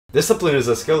Discipline is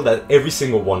a skill that every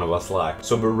single one of us lack.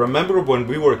 So remember when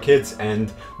we were kids and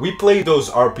we played those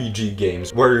RPG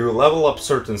games where you level up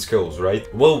certain skills, right?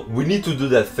 Well, we need to do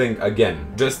that thing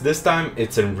again. Just this time,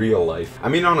 it's in real life. I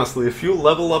mean, honestly, if you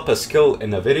level up a skill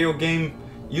in a video game,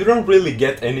 you don't really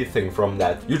get anything from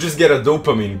that. You just get a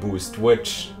dopamine boost,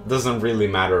 which doesn't really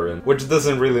matter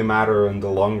in the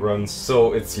long run,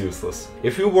 so it's useless.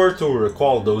 If you were to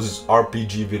recall those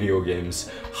RPG video games,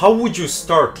 how would you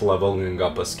start leveling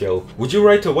up a skill? Would you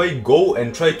right away go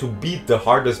and try to beat the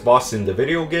hardest boss in the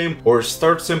video game, or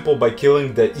start simple by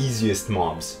killing the easiest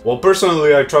mobs? Well,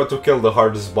 personally, I tried to kill the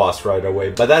hardest boss right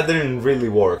away, but that didn't really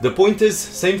work. The point is,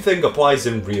 same thing applies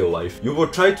in real life. You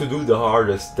would try to do the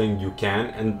hardest thing you can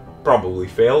and probably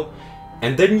fail,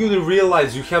 and then you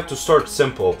realize you have to start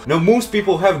simple. Now, most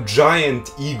people have giant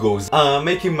egos.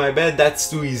 Making my bed, that's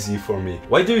too easy for me.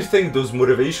 Why do you think those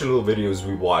motivational videos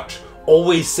we watch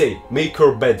always say, make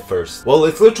your bed first? Well,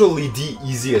 it's literally the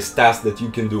easiest task that you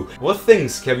can do. What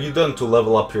things have you done to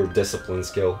level up your discipline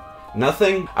skill?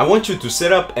 Nothing? I want you to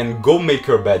sit up and go make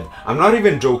your bed. I'm not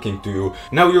even joking to you.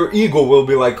 Now your ego will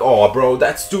be like, oh bro,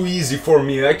 that's too easy for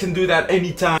me, I can do that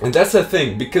anytime. And that's the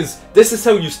thing, because this is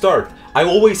how you start. I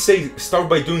always say start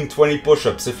by doing 20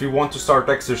 push-ups if you want to start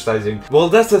exercising. Well,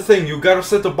 that's the thing, you gotta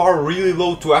set the bar really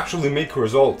low to actually make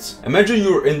results. Imagine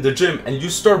you're in the gym and you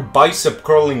start bicep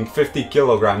curling 50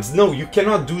 kilograms. No, you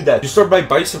cannot do that. You start by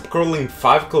bicep curling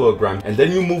 5 kilograms and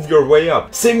then you move your way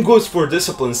up. Same goes for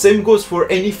discipline, same goes for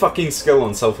any fucking skill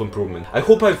on self-improvement. I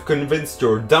hope I've convinced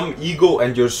your dumb ego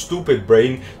and your stupid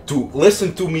brain to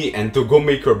listen to me and to go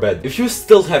make your bed. If you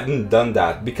still haven't done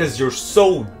that because you're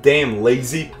so damn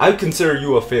lazy, I consider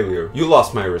you a failure. You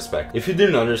lost my respect. If you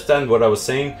didn't understand what I was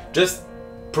saying, just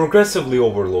progressively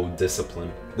overload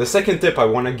discipline. The second tip I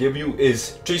want to give you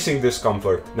is chasing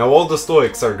discomfort. Now all the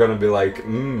Stoics are gonna be like,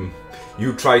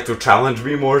 you try to challenge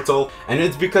me, mortal? And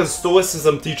it's because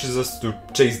Stoicism teaches us to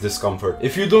chase discomfort.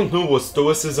 If you don't know what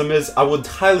Stoicism is, I would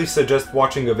highly suggest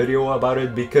watching a video about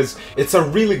it because it's a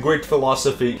really great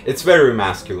philosophy. It's very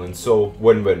masculine, so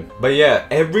win-win. But yeah,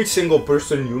 every single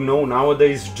person you know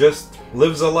nowadays just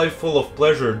lives a life full of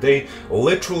pleasure. They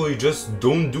literally just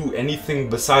don't do anything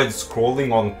besides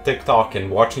scrolling on TikTok and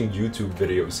watching YouTube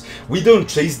videos. We don't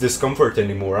chase discomfort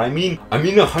anymore. I mean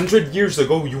 100 years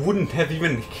ago you wouldn't have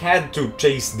even had to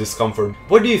chase discomfort.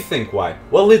 What do you think why?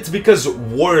 Well, it's because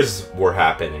wars were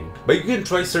happening. But you can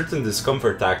try certain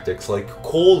discomfort tactics like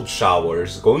cold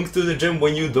showers, going to the gym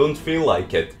when you don't feel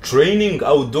like it, training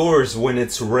outdoors when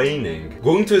it's raining,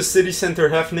 going to a city center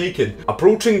half naked,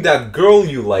 approaching that girl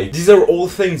you like. These are all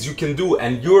things you can do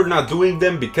and you're not doing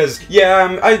them because,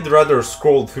 yeah, I'd rather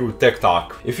scroll through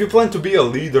TikTok. If you plan to be a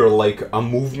leader, like a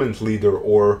movement leader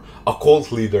or a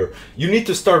cult leader, you need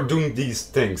to start doing these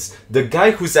things. The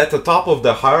guy who's at the top of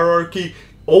the hierarchy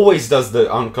always does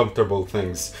the uncomfortable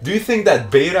things. Do you think that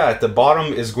beta at the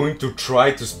bottom is going to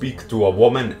try to speak to a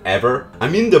woman ever? I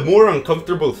mean, the more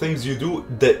uncomfortable things you do,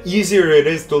 the easier it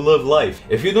is to live life.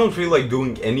 If you don't feel like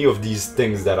doing any of these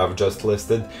things that I've just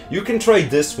listed, you can try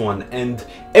this one, and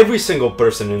every single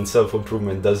person in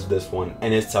self-improvement does this one,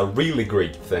 and it's a really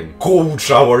great thing. Cold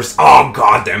showers. Oh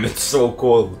goddamn, it's so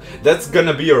cold. That's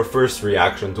gonna be your first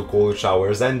reaction to cold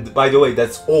showers, and by the way,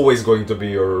 that's always going to be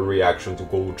your reaction to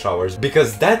cold showers,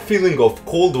 because that feeling of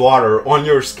cold water on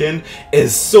your skin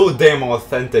is so damn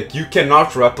authentic. You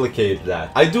cannot replicate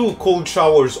that. I do cold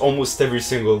showers almost every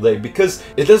single day because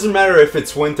it doesn't matter if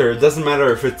it's winter, it doesn't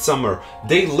matter if it's summer.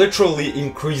 They literally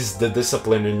increase the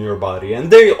discipline in your body, and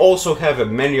they also have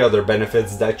many other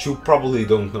benefits that you probably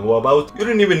don't know about. You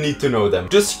don't even need to know them.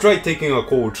 Just try taking a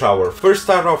cold shower. First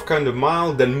start off kind of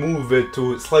mild, then move it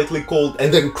to slightly cold,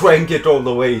 and then crank it all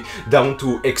the way down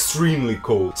to extremely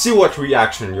cold. See what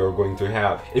reaction you're going to have.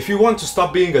 If you want to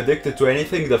stop being addicted to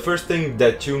anything, the first thing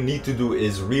that you need to do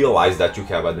is realize that you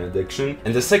have an addiction,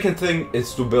 and the second thing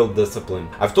is to build discipline.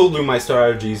 I've told you my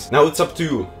strategies, now it's up to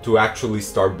you to actually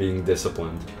start being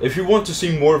disciplined. If you want to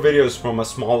see more videos from a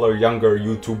smaller, younger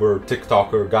YouTuber,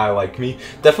 TikToker guy like me,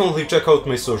 definitely check out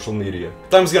my social media.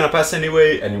 Time's gonna pass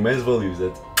anyway, and you may as well use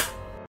it.